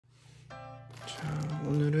자,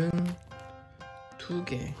 오늘은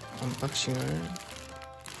 2개 언박싱을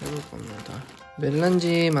해볼 겁니다.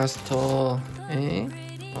 멜란지 마스터의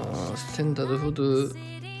스탠다드 후드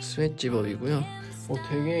스웨지법이고요.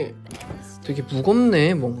 되게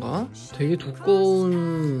무겁네. 뭔가 되게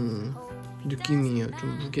두꺼운 느낌이에요.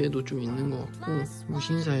 좀 무게도 좀 있는 것 같고,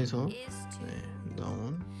 무신사에서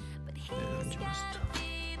나온 멜란지 마스터.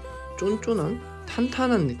 쫀쫀한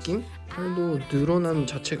탄탄한 느낌? 팔도 늘어난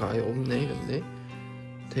자체가 아예 없네. 근데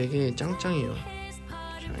되게 짱짱해요.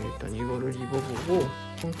 자, 일단 이거를 입어보고,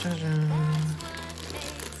 짜잔.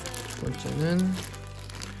 두 번째는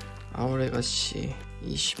아워레가시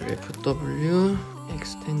 20FW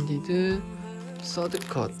익스텐디드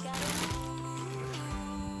서드컷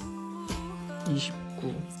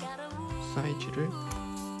 29 사이즈를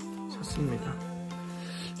샀습니다.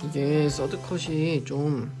 이게 서드컷이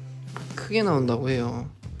좀 크게 나온다고 해요.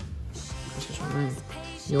 그래서 저는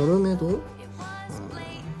여름에도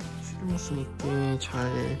실용성 있게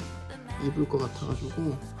잘 입을 것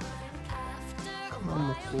같아가지고 큰맘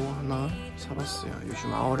먹고 하나 사봤어요.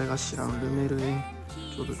 요즘 아워레가시랑 르메르에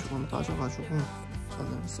저도 조금 빠져가지고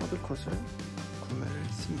저는 서드컷을 구매를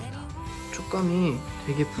했습니다. 촉감이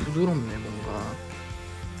되게 부드럽네. 뭔가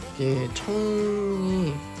이게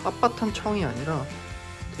청이 빳빳한 청이 아니라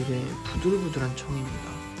되게 부들부들한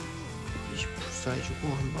청입니다. 29 사이즈고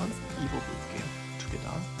한번 입어볼게요. 두 개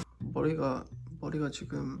다. 머리가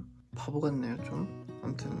지금 바보 같네요 좀.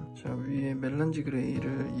 아무튼 자, 위에 멜란지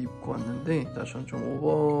그레이를 입고 왔는데 전 좀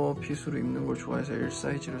오버핏으로 입는 걸 좋아해서 L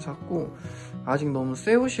사이즈를 샀고, 아직 너무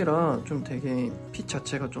새 옷이라 좀 되게 핏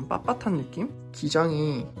자체가 좀 빳빳한 느낌?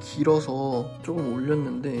 기장이 길어서 조금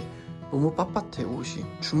올렸는데 너무 빳빳해 옷이.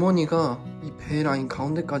 주머니가 이 배 라인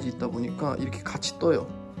가운데까지 있다 보니까 이렇게 같이 떠요.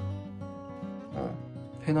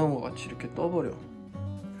 배 나온 것 같이 이렇게 떠버려.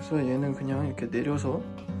 그래서 얘는 그냥 이렇게 내려서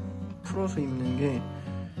풀어서 입는 게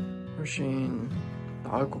훨씬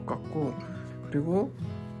나을 것 같고, 그리고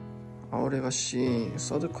아워레가시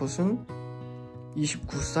서드컷은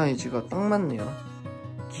 29 사이즈가 딱 맞네요.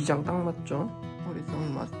 기장 딱 맞죠? 허리 딱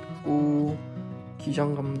맞고,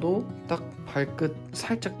 기장감도 딱 발끝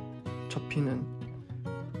살짝 접히는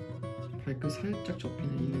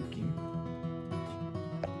이 느낌.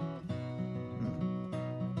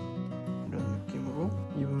 이런 느낌으로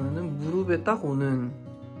입으면은 무릎에 딱 오는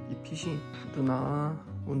이 핏이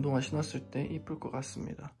부드나 운동화 신었을 때 이쁠 것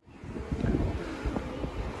같습니다.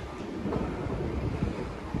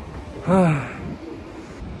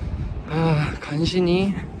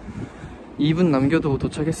 간신히 2분 남겨두고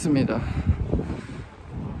도착했습니다.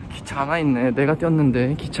 기차 하나 있네. 내가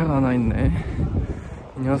뛰었는데 기차가 하나 있네.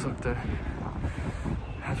 이 녀석들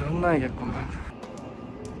아주 혼나야겠구만.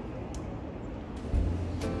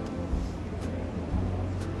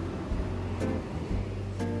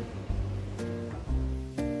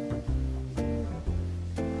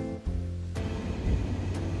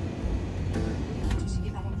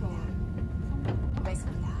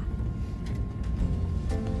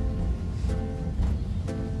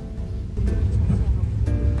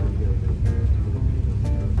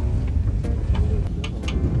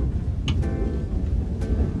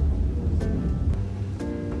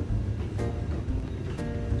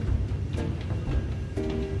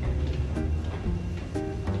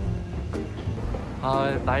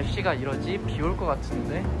 날씨가 이러지? 비 올 것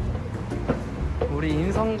같은데.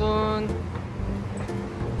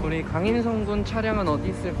 우리 강인성군 차량은 어디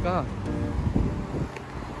있을까?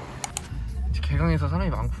 개강에서 사람이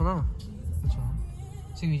많구나. 그렇죠.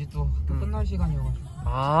 지금 이제 또 학교 끝날 시간이어가지고.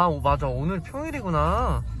 맞아. 오늘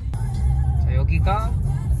평일이구나. 자, 여기가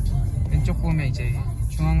왼쪽 보면 이제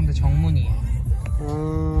중앙대 정문이에요.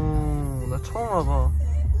 나 처음 와봐.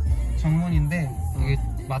 정문인데 이게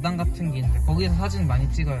마당 같은 게 있는데 거기서 사진 많이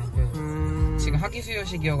찍어요. 지금 학기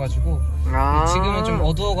수여식이어가지고 지금은 좀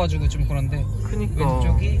어두워가지고 좀 그런데. 그니까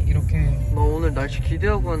왼쪽이 이렇게. 나 오늘 날씨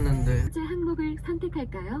기대하고 왔는데. 번째 항목을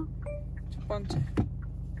선택할까요? 첫 번째.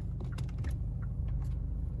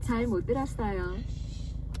 잘 못 들었어요.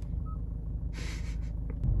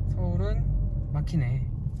 서울은 막히네.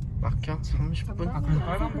 막혀? 30분? 그래서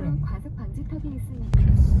빨간불은 과속 방지턱이 있습니다.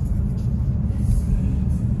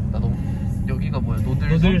 나 너무. 여기가 뭐야? 노들섬?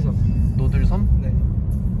 노들섬. 노들섬? 네.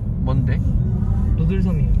 뭔데?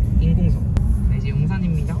 노들섬이에요. 인공섬. 네, 이제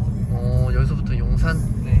용산입니다. 여기서부터 용산?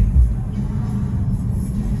 네.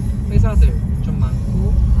 회사들 좀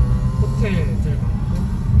많고, 호텔들 많고.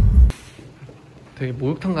 되게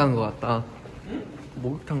목욕탕 가는 것 같다. 응?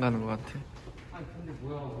 목욕탕 가는 것 같아. 근데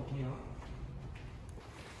뭐야, 어디야?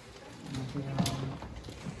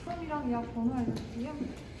 수업이랑 예약 번호 알려주세요.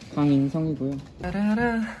 강인성이고요.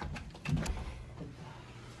 따라라.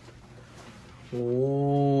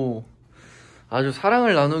 오, 아주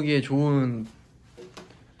사랑을 나누기에 좋은.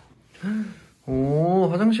 오,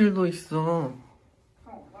 화장실도 있어.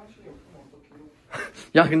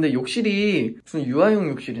 야, 근데 욕실이 무슨 유아용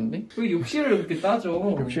욕실인데? 왜 욕실을 이렇게 따져?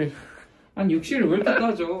 욕실. 아니 욕실을 왜 이렇게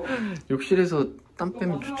따져? 욕실에서 땀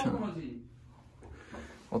빼면 좋잖아.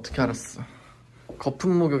 어떻게 알았어?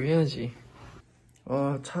 거품 목욕 해야지.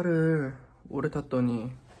 차를 오래 탔더니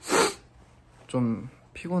좀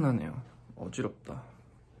피곤하네요. 어지럽다.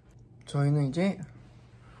 저희는 이제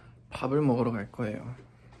밥을 먹으러 갈 거예요.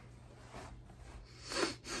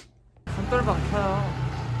 손떨방 펴요.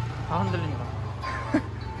 다 흔들린다.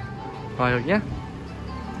 아, 여기야?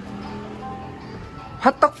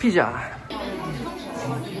 핫떡 피자.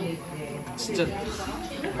 진짜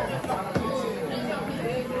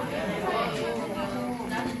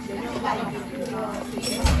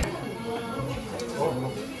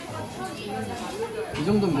이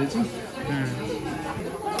정도면 되지?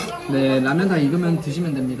 네, 라면 다 익으면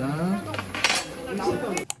드시면 됩니다.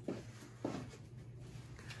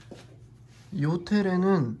 이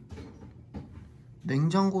호텔에는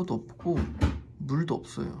냉장고도 없고 물도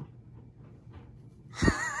없어요.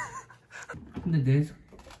 근데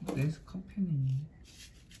네스카페는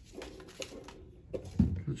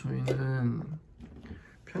그래서 저희는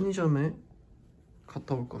편의점에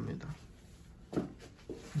갔다 올 겁니다.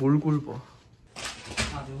 몰골버.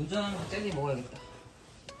 아, 우전 젤리 먹어야겠다.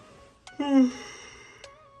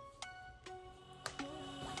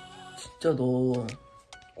 진짜 너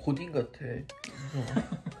고딩 같아.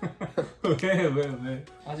 왜?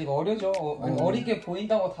 아직 어려져. 아니, 어리게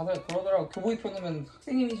보인다고 다들 그러더라고. 교복 입혀놓으면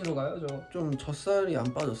학생 이미지로 가요, 저. 좀 젖살이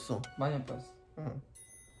안 빠졌어. 많이 안 빠졌어. 응.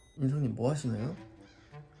 인성님 뭐 하시나요?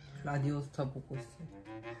 라디오 스타 보고 있어요.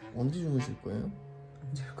 언제 주무실 거예요?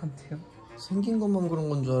 언제 할 건데요? 생긴 것만 그런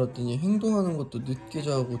건 줄 알았더니 행동하는 것도 늦게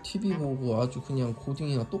자고 TV 보고 아주 그냥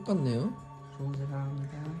고딩이랑 똑같네요. 좋은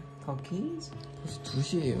생각합니다. 더키즈? 벌써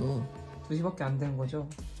 2시예요. 2시밖에 안 된 거죠?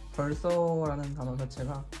 벌써라는 단어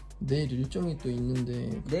자체가 내일 일정이 또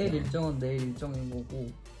있는데 내일 일정은 내일 일정인 거고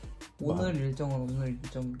오늘 일정은 오늘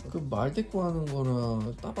일정인 거고. 그 말 대꾸 하는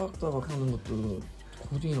거랑 따박따박 하는 것도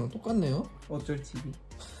고딩이랑 똑같네요? 어쩔 TV.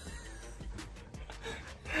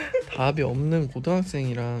 답이 없는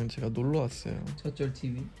고등학생이랑 제가 놀러 왔어요. 저쩔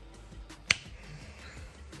TV.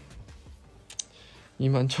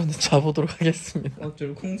 이만 저는 자보도록 하겠습니다.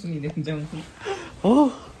 어쩔 콩순이 냉장고.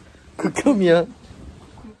 극혐이야.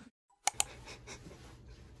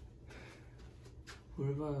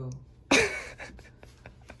 뭘 봐요.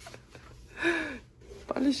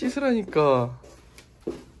 빨리 씻으라니까.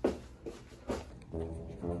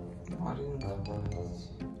 머리는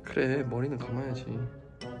감아야지. 그래, 머리는 감아야지.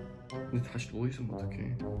 근데 다시 누워있으면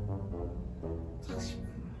어떡해.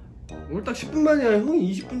 오늘 딱 10분 만이야.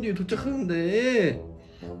 형이 20분 뒤에 도착하는데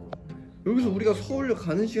여기서 우리가 서울역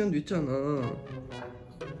가는 시간도 있잖아.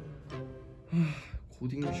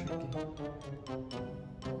 고딩 새끼.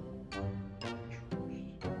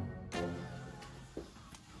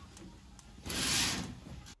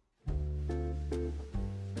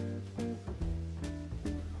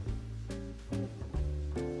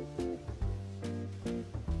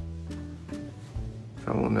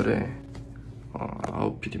 자, 오늘의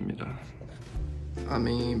아웃핏입니다.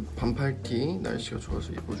 아메이 반팔티 날씨가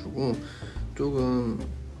좋아서 입어주고 조금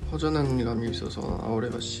허전한 감이 있어서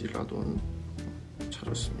아워레가시 라돈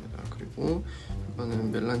차렸습니다. 그리고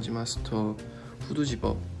이거는 멜란지 마스터 후드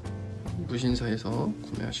집업, 무신사에서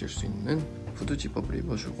구매하실 수 있는 후드 집업을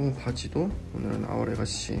입어주고 바지도 오늘은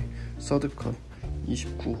아워레가시 서드컷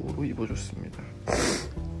 29호로 입어줬습니다.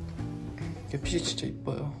 이게 핏이 진짜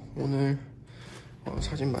이뻐요. 오늘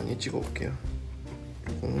사진 많이 찍어 올게요.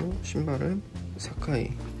 그리고 신발은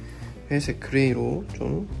사카이 회색 그레이로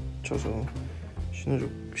좀 쳐서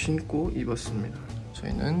신고 입었습니다.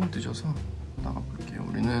 저희는 늦어서 나가볼게요.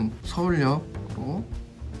 우리는 서울역으로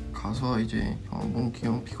가서 이제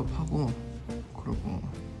몽키형 픽업하고 그리고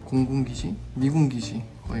공군기지? 미군기지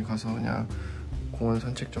거기 가서 그냥 공원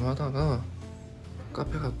산책 좀 하다가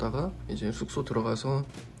카페 갔다가 이제 숙소 들어가서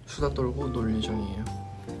수다 떨고 놀 예정이에요.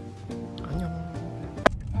 안녕.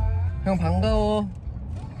 형 반가워.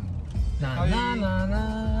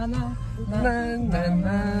 나나나나나.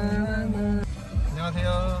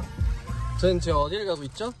 안녕하세요. 저희는 지금 어딜 가고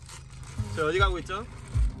있죠? 저 어디 가고 있죠?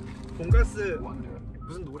 돈가스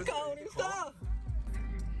무슨 노래?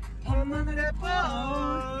 밤하늘의 펄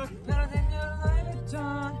나는 나를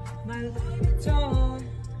전 나를 전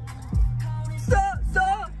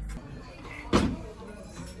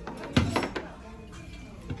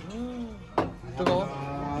뜨거워?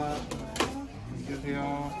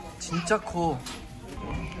 드세요. 진짜 커.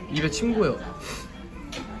 입에 침 고여.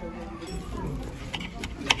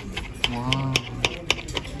 와.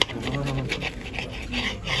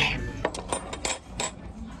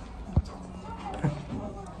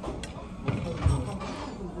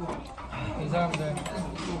 이 사람들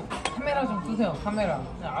카메라 좀 끄세요. 카메라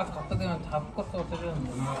그냥 알아서 갖다 대면 다 묶었다고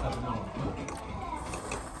뜨는데.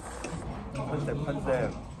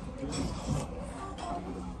 컨셉.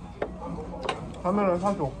 카메라를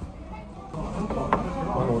사줘.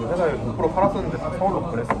 오늘 회사에 6% 팔았었는데 다 서울로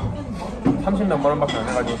보냈어. 30몇만 원밖에 안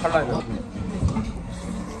해가지고 살라 했는데.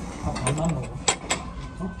 밥만 먹어.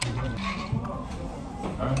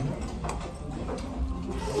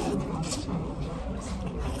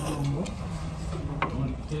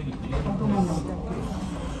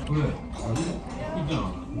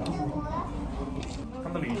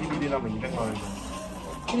 한 달에 20일이라면 200만 원.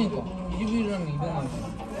 그러니까 20일이라면 200만 원.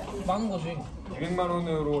 많은 거지. 200만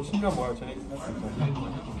원으로 10년 모아야 쟤네 할수 있어.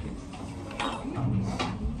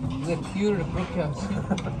 왜 비율을 그렇게 하지?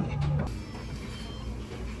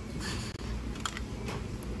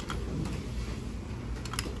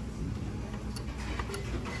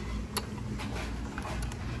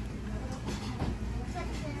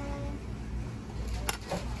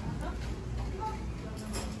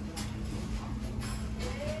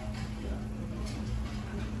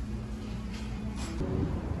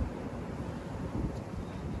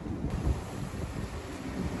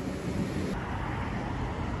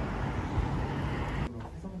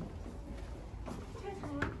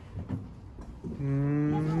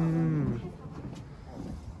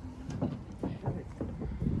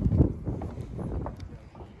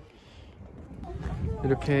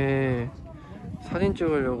 이렇게 사진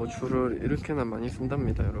찍으려고 줄을 이렇게나 많이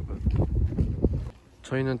쓴답니다, 여러분.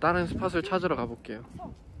 저희는 다른 스팟을 찾으러 가볼게요.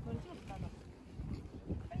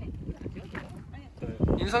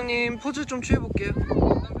 인성님 포즈 좀 취해볼게요.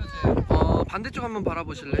 반대쪽 한번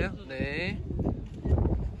바라보실래요? 네.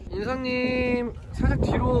 인성님 살짝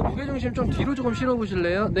뒤로, 무게중심 좀 뒤로 조금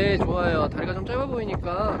실어보실래요? 네, 좋아요. 다리가 좀 짧아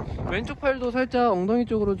보이니까 왼쪽 팔도 살짝 엉덩이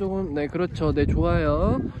쪽으로 조금. 네, 그렇죠. 네,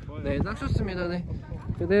 좋아요. 네, 딱 좋습니다. 네,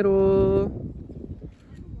 그대로.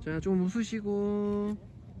 자, 좀 웃으시고.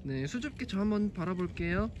 네, 수줍게 저 한번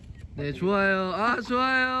바라볼게요. 네, 좋아요. 아,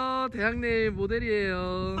 좋아요. 대학내일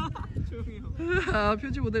모델이에요. 아,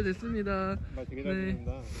 표지 모델 됐습니다. 말 되게 잘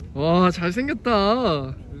듣는다. 와,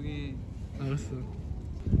 잘생겼다. 여기 알았어.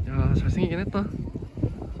 야, 잘생기긴 했다.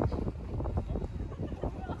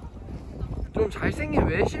 좀 잘생긴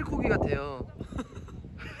웰시코기 같아요.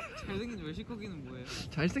 잘생긴 웰시코기는 뭐예요?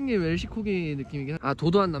 잘생긴 웰시코기 느낌이긴. 아,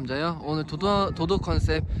 도도한 남자요? 오늘 도도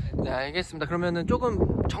컨셉. 네, 알겠습니다. 그러면은 조금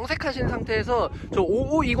정색하신 상태에서 저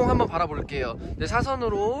 5520 한번 바라볼게요. 네,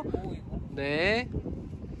 사선으로. 네.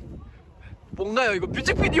 뭔가요? 이거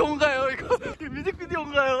뮤직비디오인가요? 이거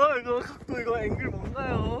뮤직비디오인가요? 이거 각도, 이거 앵글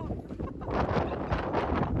뭔가요?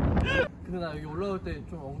 근데 나 여기 올라올 때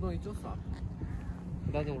좀 엉덩이 쪘어.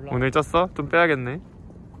 나도 올라. 오늘 쪘어? 좀 빼야겠네.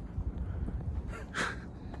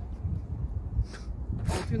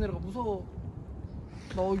 어떻게 내려가? 무서워.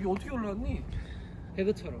 나 여기 어떻게 올라왔니?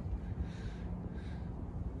 배그처럼.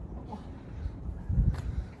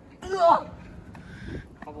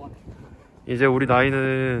 바보 같아. 이제 우리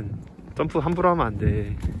나이는 점프 함부로 하면 안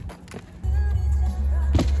돼.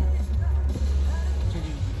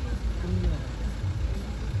 저기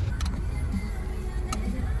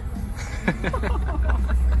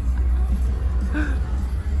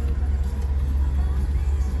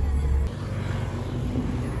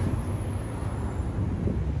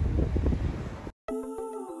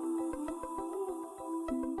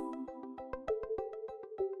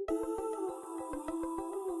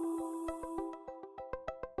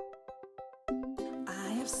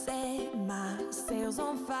I have set my sails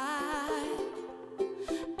on fire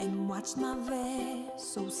and watched my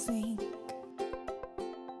vessel sink.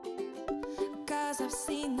 'Cause I've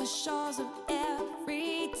seen the shores of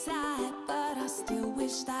every tide, but I still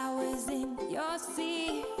wished I was in your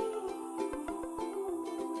sea.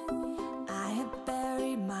 I had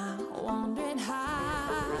buried my wandering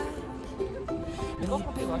heart. 메가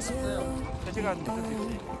커피 맛있어요. 3시간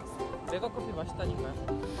됐지. 메가 커피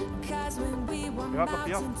맛있다니까요. 메가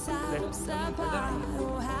커피요? 네.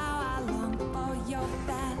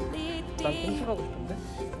 난 공수 가고 싶은데.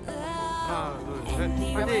 하나, 둘, 셋.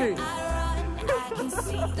 파이팅!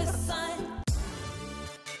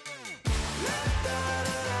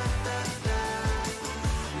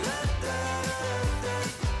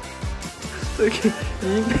 이렇게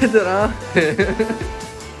잉패드랑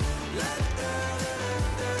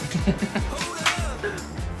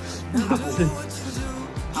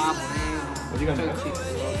어디 갔냐?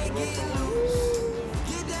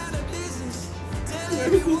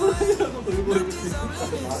 왜 소설이라도 들고 이렇게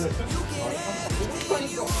말을